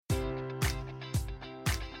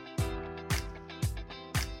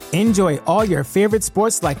Enjoy all your favorite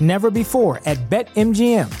sports like never before at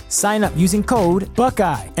BetMGM. Sign up using code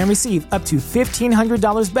Buckeye and receive up to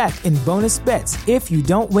 $1,500 back in bonus bets if you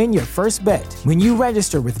don't win your first bet. When you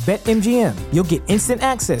register with BetMGM, you'll get instant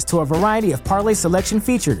access to a variety of parlay selection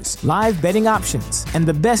features, live betting options, and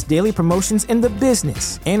the best daily promotions in the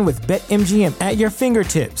business. And with BetMGM at your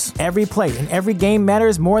fingertips, every play and every game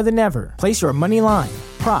matters more than ever. Place your money line,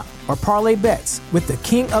 prop, or parlay bets with the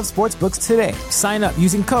king of sportsbooks today. Sign up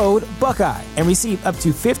using code Buckeye and receive up to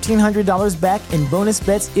 $1,500 back in bonus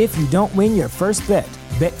bets if you don't win your first bet.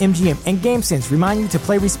 BetMGM and GameSense remind you to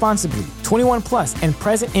play responsibly. 21 plus and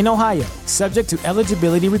present in Ohio, subject to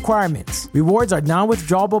eligibility requirements. Rewards are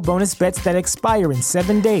non-withdrawable bonus bets that expire in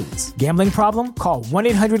 7 days. Gambling problem? Call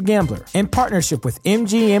 1-800-GAMBLER. In partnership with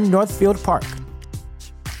MGM Northfield Park.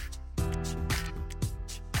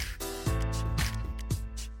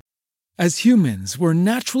 As humans, we're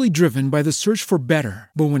naturally driven by the search for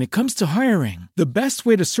better. But when it comes to hiring, the best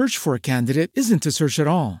way to search for a candidate isn't to search at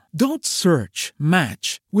all. Don't search,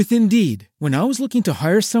 match with Indeed. When I was looking to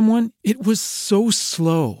hire someone, it was so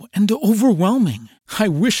slow and overwhelming. I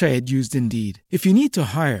wish I had used Indeed. If you need to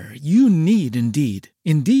hire, you need Indeed.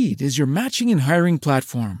 Indeed is your matching and hiring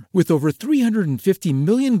platform with over 350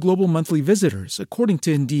 million global monthly visitors, according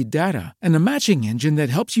to Indeed data, and a matching engine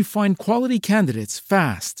that helps you find quality candidates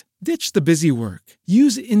fast. Ditch the busy work.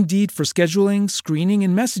 Use Indeed for scheduling, screening,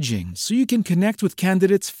 and messaging so you can connect with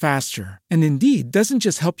candidates faster. And Indeed doesn't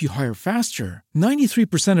just help you hire faster.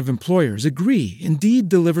 93% of employers agree Indeed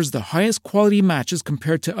delivers the highest quality matches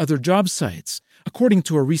compared to other job sites, according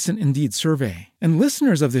to a recent Indeed survey. And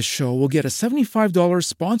listeners of this show will get a $75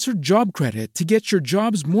 sponsored job credit to get your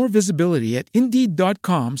jobs more visibility at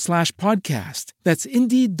Indeed.com/podcast. That's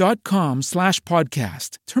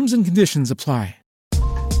Indeed.com/podcast. Terms and conditions apply.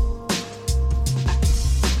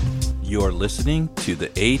 You're listening to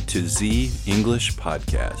the A to Z English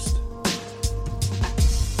Podcast.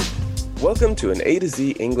 Welcome to an A to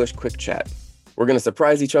Z English Quick Chat. We're going to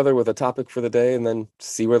surprise each other with a topic for the day and then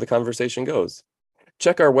see where the conversation goes.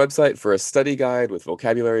 Check our website for a study guide with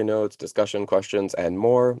vocabulary notes, discussion questions, and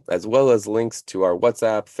more, as well as links to our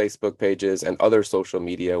WhatsApp, Facebook pages, and other social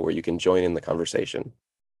media where you can join in the conversation.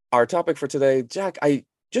 Our topic for today, Jack,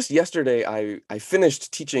 just yesterday I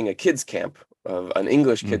finished teaching a kids camp, an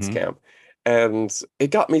English kids camp, and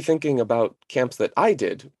it got me thinking about camps that I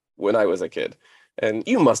did when I was a kid. And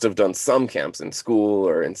you must have done some camps in school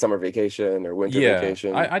or in summer vacation or winter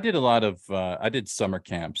vacation. I did a lot of, I did summer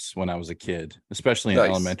camps when I was a kid, especially in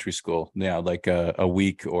elementary school. Yeah, like a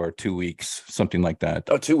week or 2 weeks, something like that.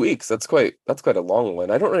 Oh, 2 weeks. That's quite a long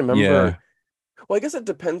one. I don't remember. Yeah. Well, I guess it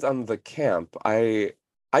depends on the camp. I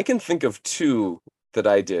can think of two that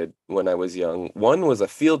I did when I was young. One was a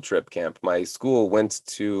field trip camp. My school went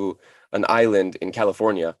to an island in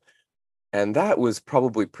California, and that was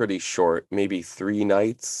probably pretty short, maybe 3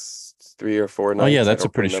 nights, 3 or 4 nights. Oh yeah, that's a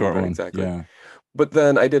pretty short one. Exactly. Yeah. But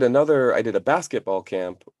then I did a basketball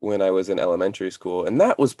camp when I was in elementary school, and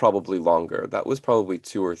that was probably longer. That was probably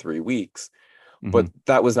 2 or 3 weeks. But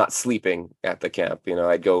that was not sleeping at the camp. You know,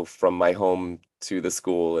 I'd go from my home to the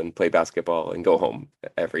school and play basketball and go home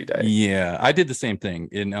every day. Yeah, I did the same thing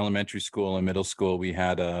in elementary school and middle school. We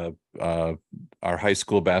had our high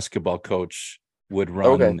school basketball coach would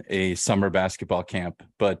run a summer basketball camp,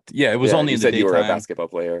 but yeah, it was only in the daytime. You were a basketball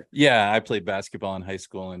player. Yeah, I played basketball in high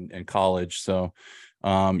school and college. So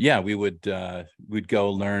we would we'd go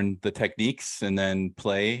learn the techniques and then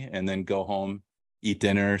play and then go home, eat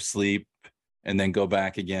dinner, sleep, and then go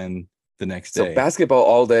back again the next day. So basketball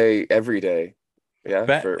all day, every day. Yeah.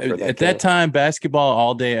 At that time, basketball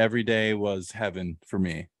all day, every day was heaven for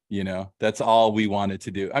me. You know, that's all we wanted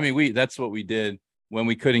to do. I mean, that's what we did when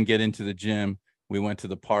we couldn't get into the gym. We went to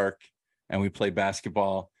the park and we played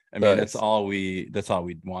basketball. I mean, that's all we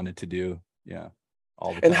wanted to do. Yeah.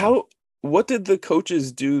 All the time. And what did the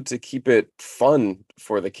coaches do to keep it fun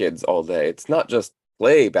for the kids all day? It's not just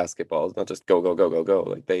play basketball. It's not just go.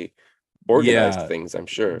 Like they organized things, I'm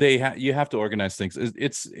sure. You have to organize things.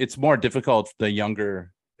 It's more difficult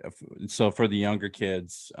so for the younger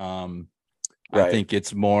kids, I think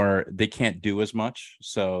it's more, they can't do as much.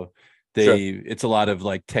 So it's a lot of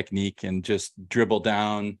like technique and just dribble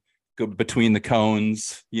down, go between the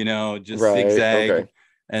cones, you know, just zigzag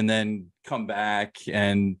and then come back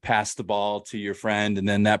and pass the ball to your friend. And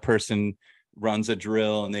then that person runs a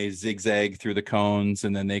drill and they zigzag through the cones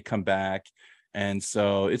and then they come back. And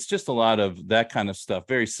so it's just a lot of that kind of stuff,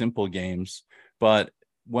 very simple games. But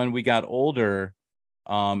when we got older,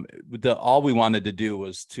 all we wanted to do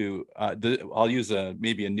was I'll use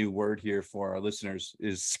maybe a new word here for our listeners,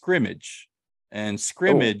 is scrimmage. And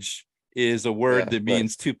scrimmage is a word that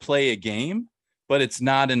means nice. to play a game, but it's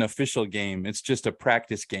not an official game. It's just a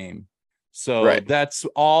practice game. So that's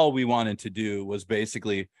all we wanted to do, was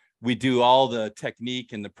basically we do all the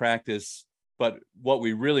technique and the practice, but what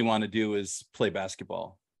we really want to do is play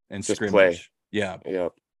basketball and Just scrimmage. Play. Yeah.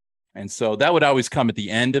 And so that would always come at the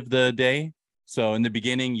end of the day. So in the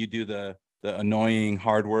beginning, you do the annoying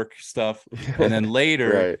hard work stuff, and then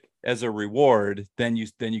later, as a reward, then you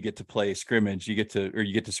get to play scrimmage. You get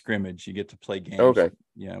to scrimmage. You get to play games.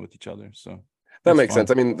 With each other. So that makes sense.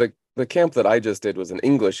 I mean, the camp that I just did was an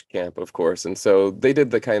English camp, of course, and so they did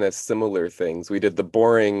the kind of similar things. We did the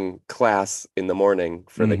boring class in the morning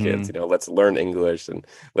for the kids. Let's learn English and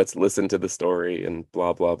let's listen to the story and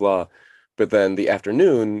blah blah blah. But then the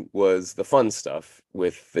afternoon was the fun stuff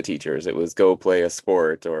with the teachers. It was go play a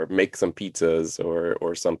sport or make some pizzas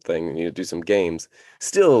or something, do some games.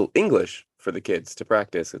 Still English for the kids to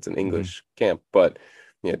practice. It's an English camp, but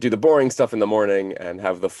do the boring stuff in the morning and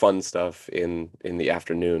have the fun stuff in the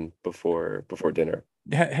afternoon before dinner.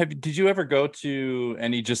 Did you ever go to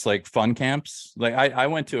any just like fun camps? Like I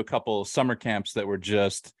went to a couple summer camps that were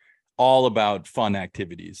just all about fun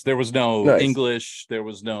activities. There was no English, there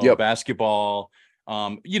was no basketball.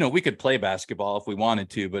 We could play basketball if we wanted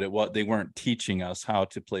to, but they weren't teaching us how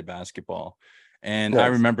to play basketball. And I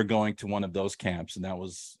remember going to one of those camps, and that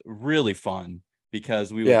was really fun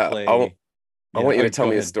because we would play. I want you to tell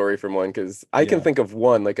me a story from one, because I can think of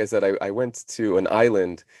one. Like I said, I went to an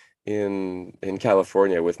island in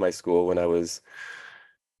California with my school when it was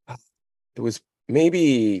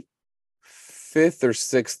maybe 5th or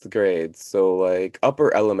 6th grade, so like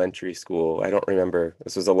upper elementary school. I don't remember.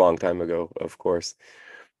 This was a long time ago, of course.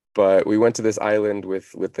 But we went to this island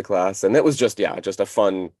with the class, and it was just a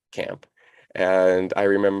fun camp. And I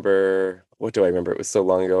remember, what do I remember? It was so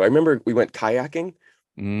long ago. I remember we went kayaking,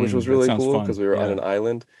 which was really cool because we were on an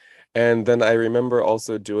island. And then I remember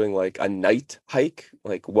also doing like a night hike,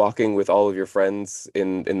 like walking with all of your friends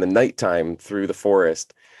in the nighttime through the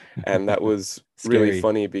forest. And that was really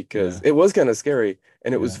funny because it was kind of scary,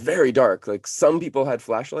 and it was very dark. Like some people had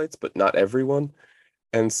flashlights, but not everyone.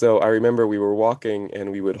 And so I remember we were walking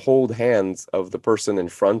and we would hold hands of the person in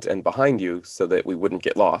front and behind you so that we wouldn't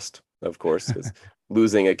get lost, of course, because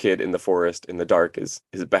losing a kid in the forest in the dark is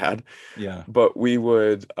bad. Yeah. But we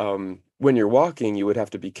would, when you're walking, you would have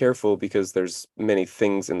to be careful because there's many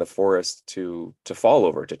things in the forest to fall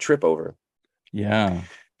over, to trip over. Yeah.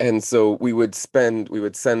 And so we would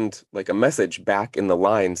send like a message back in the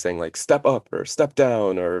line saying like, step up or step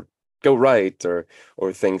down or go right or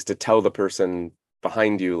things to tell the person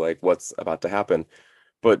behind you like what's about to happen.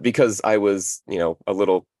 But because I was, a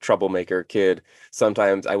little troublemaker kid,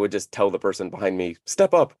 sometimes I would just tell the person behind me,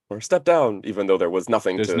 step up or step down, even though there was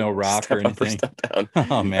nothing. There's no rock step or anything. Up or step down.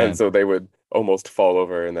 Oh man. And so they would almost fall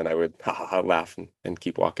over, and then I would laugh and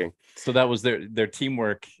keep walking. So that was their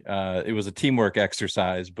teamwork. It was a teamwork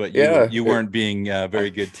exercise, but you weren't being a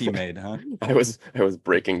very good teammate, huh? I was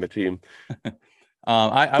breaking the team.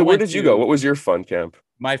 So where did you go? What was your fun camp?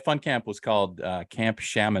 My fun camp was called Camp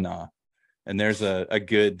Chaminade. And there's a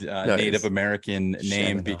good Native American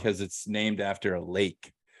name because it's named after a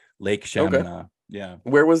lake, Lake Chaminade. Okay. Yeah.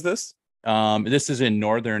 Where was this? This is in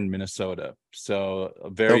northern Minnesota. So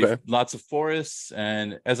lots of forests.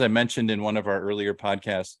 And as I mentioned in one of our earlier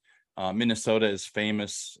podcasts, Minnesota is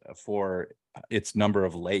famous for its number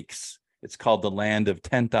of lakes. It's called the land of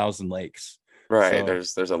 10,000 lakes. Right. So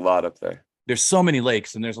there's a lot up there. There's so many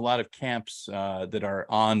lakes, and there's a lot of camps that are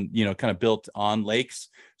on, kind of built on lakes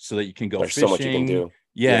so that you can go fishing. So much you can do.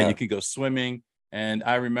 Yeah, you can go swimming. And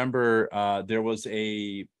I remember there was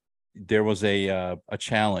a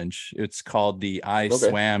challenge. It's called the I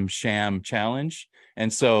Swam Sham Challenge.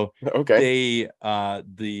 And so they what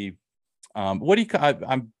do you call?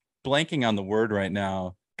 I'm blanking on the word right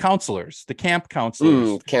now. Counselors, the camp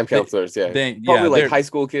counselors. Camp counselors, probably like high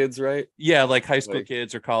school kids, right? Yeah, like high school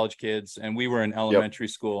kids or college kids. And we were in elementary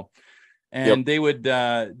school. And they would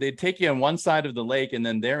they'd take you on one side of the lake, and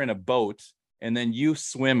then they're in a boat, and then you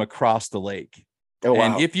swim across the lake. Oh, wow.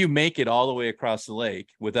 And if you make it all the way across the lake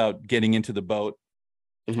without getting into the boat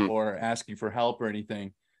or asking for help or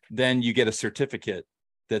anything, then you get a certificate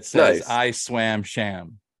that says I swam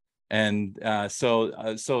sham. And so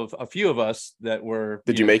a few of us that were.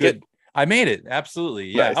 Did you make it? I made it.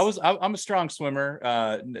 Absolutely. Yeah. Nice. I'm a strong swimmer.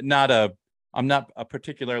 I'm not a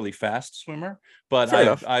particularly fast swimmer, but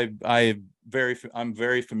I'm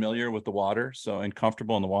very familiar with the water, and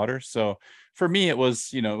comfortable in the water. So for me, it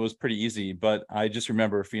was pretty easy, but I just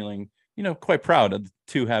remember feeling, quite proud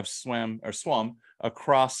to have swum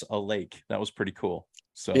across a lake. That was pretty cool.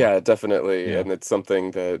 So yeah, definitely. Yeah. And it's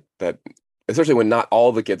something that especially when not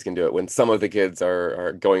all the kids can do it, when some of the kids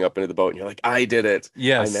are going up into the boat and you're like, I did it. I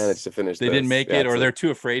Yes. managed to finish They this. didn't make Yeah, it, or they're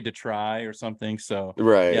too afraid to try or something. So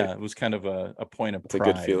right. yeah, it was kind of a point of It's a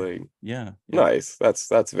pride. good feeling. Yeah. Nice.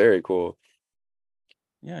 That's very cool.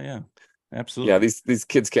 Yeah. Absolutely. Yeah, these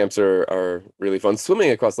kids camps are really fun.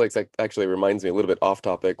 Swimming across lakes actually reminds me a little bit off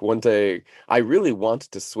topic. One day I really want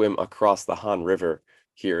to swim across the Han River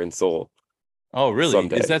here in Seoul Oh, really? Is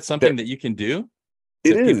someday. that something that you can do?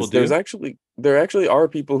 It That people is. do? There actually are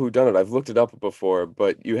people who've done it. I've looked it up before,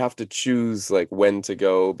 but you have to choose like when to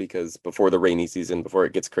go because before the rainy season, before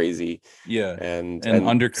it gets crazy, Yeah. and And some people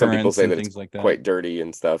undercurrents say and that it's things like that. quite dirty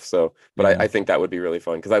and stuff. So, but Yeah. I think that would be really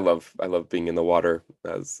fun because I love being in the water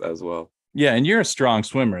as well. Yeah, and you're a strong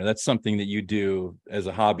swimmer. That's something that you do as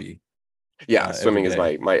a hobby Yeah, every swimming is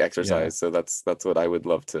day. my Yeah. exercise, so that's what I would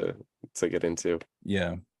love to get into.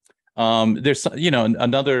 Yeah. There's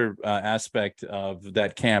another aspect of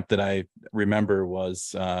that camp that I remember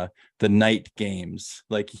was the night games,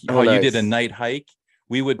 like Oh, how you did a nice. night hike.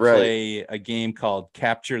 We would Right. play a game called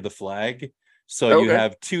Capture the Flag. So you Okay.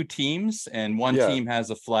 have two teams, and one Yeah. team has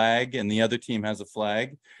a flag and the other team has a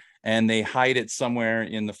flag, and they hide it somewhere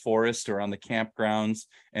in the forest or on the campgrounds.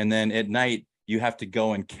 And then at night you have to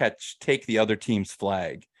go and take the other team's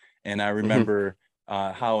flag. And I remember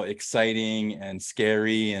how exciting and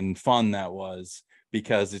scary and fun that was,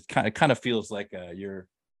 because it kind of feels like you're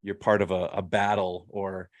part of a battle,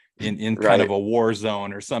 or in kind of Right. a war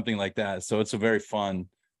zone or something like that. So it's a very fun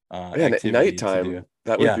Yeah, and at activity to do. nighttime,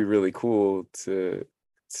 that would Yeah, be really cool to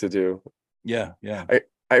do. yeah.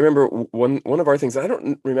 I remember one of our things, I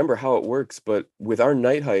don't remember how it works, but with our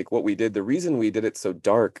night hike, what we did, the reason we did it so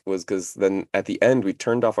dark was because then at the end we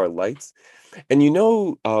turned off our lights. And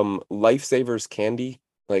Lifesavers candy,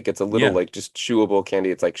 like it's a little Yeah. like just chewable candy.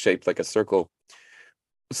 It's like shaped like a circle.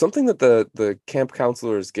 Something that the camp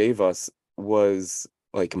counselors gave us was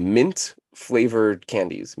like mint flavored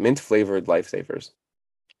candies, mint flavored Lifesavers.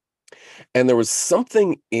 And there was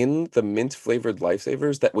something in the mint flavored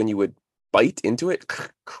Lifesavers that when you would bite into it,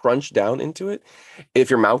 crunch down into it, if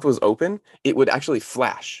your mouth was open, it would actually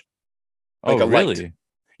flash Oh, like a light. really?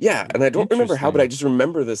 Yeah, and I don't remember how, but I Interesting. just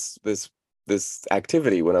remember this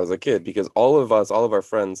activity when I was a kid because all of our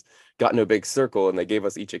friends got in a big circle and they gave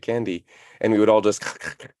us each a candy, and we would all just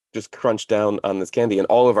just crunch down on this candy, and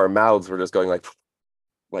all of our mouths were just going like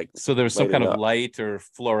So there was some kind lighting of up. light or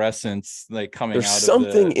fluorescence like coming There's out of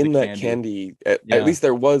something the in that candy. candy. At Yeah. least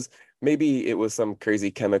there was. Maybe it was some crazy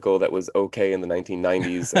chemical that was okay in the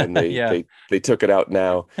 1990s, and Yeah. they took it out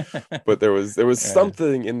now. But there was Yeah.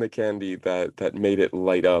 something in the candy that made it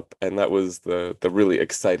light up, and that was the really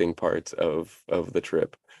exciting part of the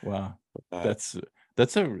trip. Wow. Uh,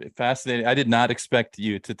 That's a fascinating. I did not expect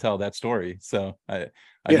you to tell that story. So I yeah,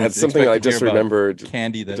 it's didn't something expect I to hear just about remembered.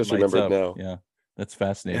 candy I that just lights remembered up. now. Yeah. That's Yeah,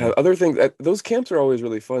 fascinating. other things those camps are always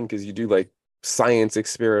really fun because you do like science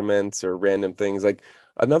experiments or random things. Like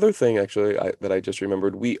another thing actually that I just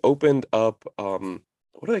remembered, we opened up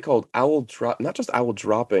what are they called? Owl drop, not just owl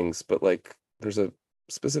droppings, but like there's a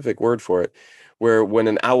specific word for it where when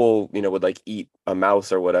an owl, would like eat a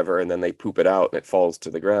mouse or whatever and then they poop it out and it falls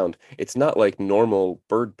to the ground. It's not like normal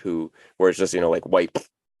bird poo where it's just, like white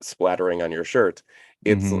splattering on your shirt.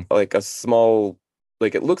 It's Hmm. like a small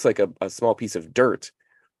like it looks like a small piece of dirt,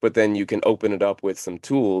 but then you can open it up with some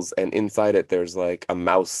tools, and inside it there's like a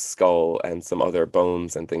mouse skull and some other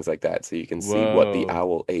bones and things like that. So you can see what the Whoa.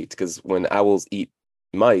 owl ate. Because when owls eat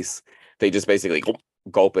mice, they just basically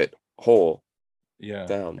gulp it whole Yeah.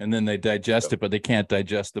 down. And then they digest So- it, but they can't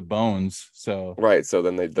digest the bones. So right. So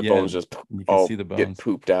then the yeah, bones just you can see all the get bones.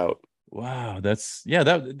 pooped out. Wow. That's yeah,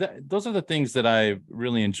 those are the things that I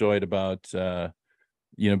really enjoyed about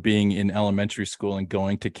being in elementary school and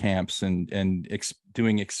going to camps and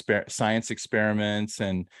doing science experiments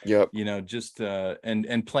and Yep. just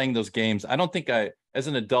and playing those games. I don't think as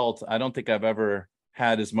an adult, I don't think I've ever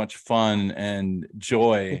had as much fun and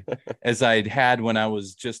joy as I'd had when I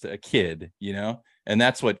was just a kid, and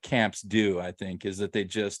that's what camps do, I think, is that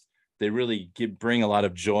they really bring a lot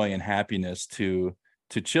of joy and happiness to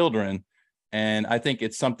children. And I think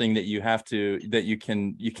it's something that you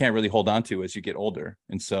can't really hold on to as you get older.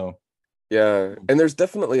 And so Yeah, and there's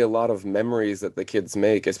definitely a lot of memories that the kids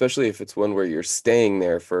make, especially if it's one where you're staying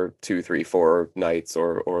there for 2, 3, 4 nights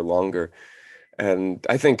or longer. And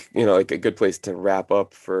I think, like a good place to wrap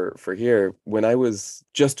up for here, when I was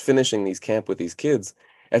just finishing these camp with these kids,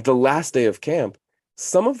 at the last day of camp,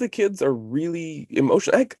 some of the kids are really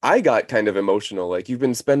emotional. I got kind of emotional. Like you've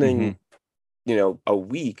been spending, mhm. a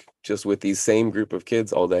week just with these same group of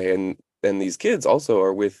kids all day, and these kids also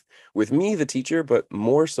are with me, the teacher, but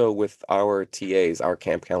more so with our TAs, our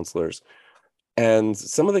camp counselors, And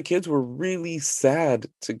some of the kids were really sad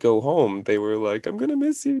to go home. They were like, "I'm gonna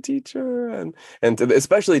miss you, teacher,"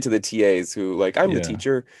 especially to the TAs who, like, I'm the Yeah.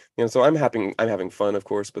 teacher, so I'm having fun, of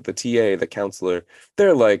course, but the TA, the counselor,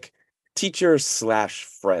 they're like teacher slash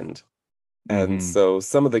friend. And Hmm. so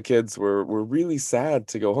some of the kids were really sad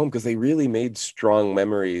to go home because they really made strong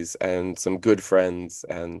memories and some good friends,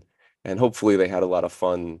 and hopefully they had a lot of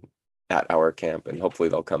fun at our camp, and hopefully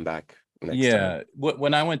they'll come back next time. Yeah.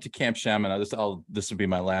 When I went to Camp Shaman, this will be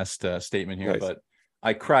my last statement here, Nice. but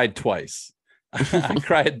I cried twice. I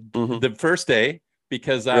cried Hmm. the first day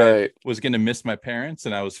because I Right. was going to miss my parents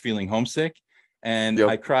and I was feeling homesick. And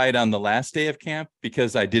I Yep. cried on the last day of camp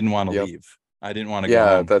because I didn't want to Yep. leave. I didn't want to go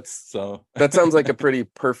Yeah, home. So, that sounds like a pretty yeah.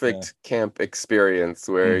 perfect camp experience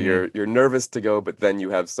where Hmm. you're nervous to go, but then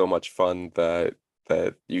you have so much fun that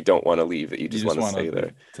you don't want to leave, that you You just just want to want stay it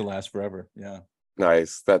there. to last forever. Yeah.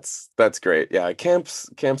 Nice. That's great. Yeah, camps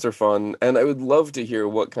are fun, and I would love to hear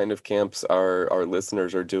what kind of camps our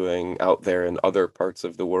listeners are doing out there in other parts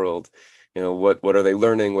of the world. What are they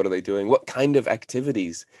learning? What are they doing? What kind of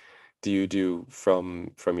activities do you do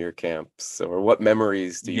from your camps, or what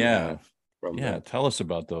memories do you Yeah. have from Yeah. them? Tell us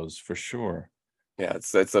about those for sure. Yeah,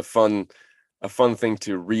 it's a fun thing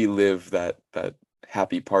to relive that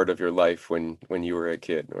happy part of your life when you were a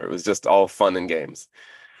kid, where it was just all fun and games.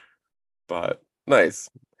 But nice.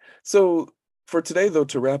 So for today, though,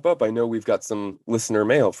 to wrap up, I know we've got some listener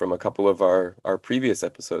mail from a couple of our previous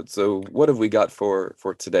episodes. So what have we got for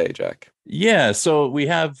today, Jack? Yeah. So we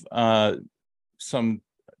have some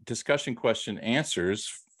discussion question answers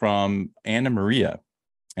from Anna Maria.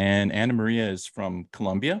 And Anna Maria is from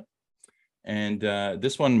Colombia. And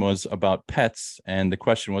this one was about pets. And the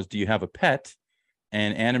question was, do you have a pet?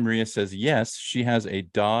 And Anna Maria says, yes, she has a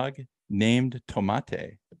dog named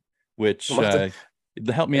Tomate, which Tomato.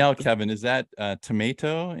 help me out, Kevin. Is that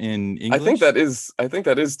tomato in I think English?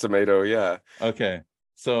 that is tomato. Yeah, Okay.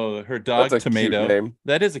 So her that's dog a cute Tomato, name.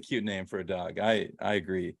 that is a cute name for a dog. I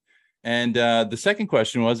agree. And the second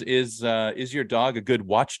question was, is your dog a good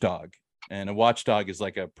watchdog? And a watchdog is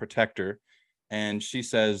like a protector. And she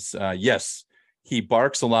says, yes, he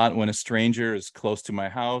barks a lot when a stranger is close to my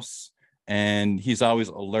house, and he's always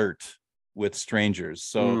alert with strangers.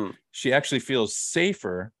 So Mm, she actually feels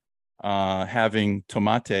safer having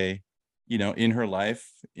Tomate, in her life,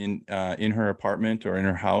 in her apartment or in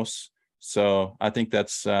her house. So I think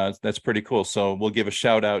that's pretty cool. So we'll give a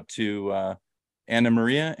shout out to Anna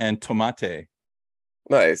Maria and Tomate.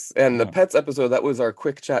 nice. And the Yeah. pets episode, that was our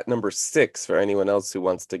quick chat number 6 for anyone else who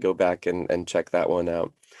wants to go back and check that one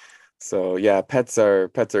out. So yeah, pets are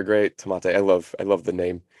great. Tomate, I love the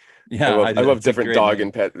name. I Yeah, love I love it's a different great dog name.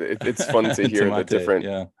 and pet. It's fun to hear the Tomate. different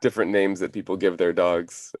Yeah, different names that people give their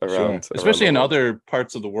dogs sure. around Especially the in world. other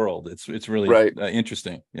parts of the world. It's really Right.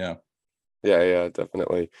 interesting. Yeah. Yeah,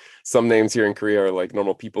 definitely. Some names here in Korea are like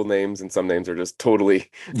normal people names, and some names are just totally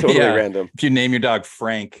totally Yeah. random. If you name your dog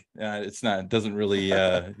Frank, it doesn't really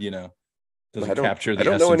I doesn't don't capture I the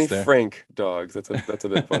don't know any essence there. Frank dogs. That's a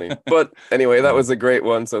bit funny. But anyway, that Yeah. was a great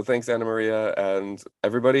one. So thanks, Anna Maria, and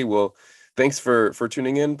everybody. Well, thanks for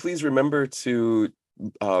tuning in. Please remember to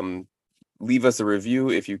um leave us a review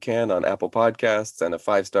if you can on Apple Podcasts, and a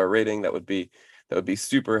 5-star rating. That would be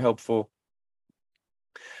super helpful.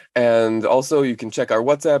 And also, you can check our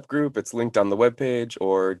WhatsApp group. It's linked on the webpage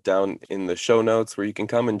or down in the show notes, where you can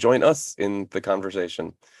come and join us in the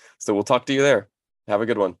conversation. So we'll talk to you there. Have a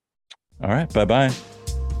good one. All right. Bye-bye.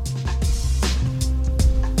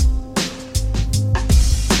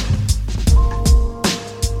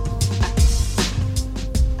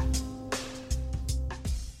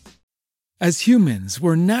 As humans,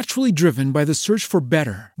 we're naturally driven by the search for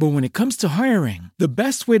better. But when it comes to hiring, the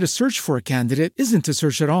best way to search for a candidate isn't to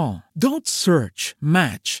search at all. Don't search,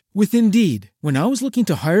 match with Indeed. When I was looking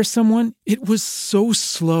to hire someone, it was so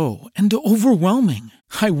slow and overwhelming.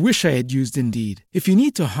 I wish I had used Indeed. If you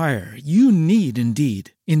need to hire, you need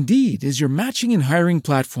Indeed. Indeed is your matching and hiring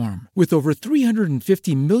platform with over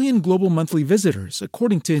 350 million global monthly visitors,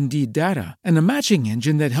 according to Indeed data, and a matching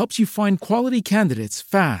engine that helps you find quality candidates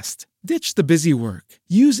fast. Ditch the busy work.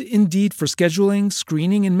 Use Indeed for scheduling,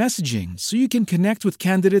 screening, and messaging so you can connect with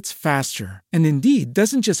candidates faster. And Indeed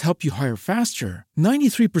doesn't just help you hire faster.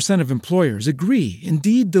 93% of employers agree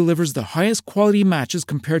Indeed delivers the highest quality matches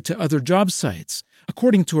compared to other job sites,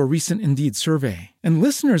 according to a recent Indeed survey. And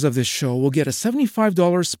listeners of this show will get a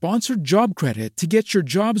 $75 sponsored job credit to get your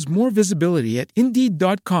jobs more visibility at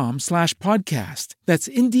Indeed.com/podcast. That's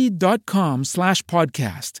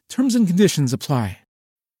Indeed.com/podcast. Terms and conditions apply.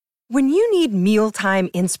 When you need mealtime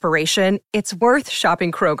inspiration, it's worth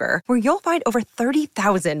shopping Kroger, where you'll find over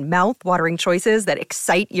 30,000 mouth-watering choices that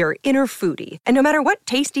excite your inner foodie. And no matter what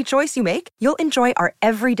tasty choice you make, you'll enjoy our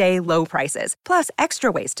everyday low prices, plus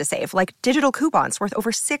extra ways to save, like digital coupons worth over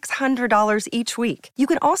 $600 each week. You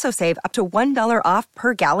can also save up to $1 off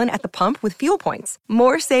per gallon at the pump with fuel points.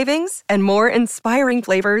 More savings and more inspiring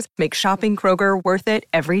flavors make shopping Kroger worth it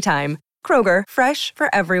every time. Kroger, fresh for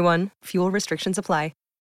everyone. Fuel restrictions apply.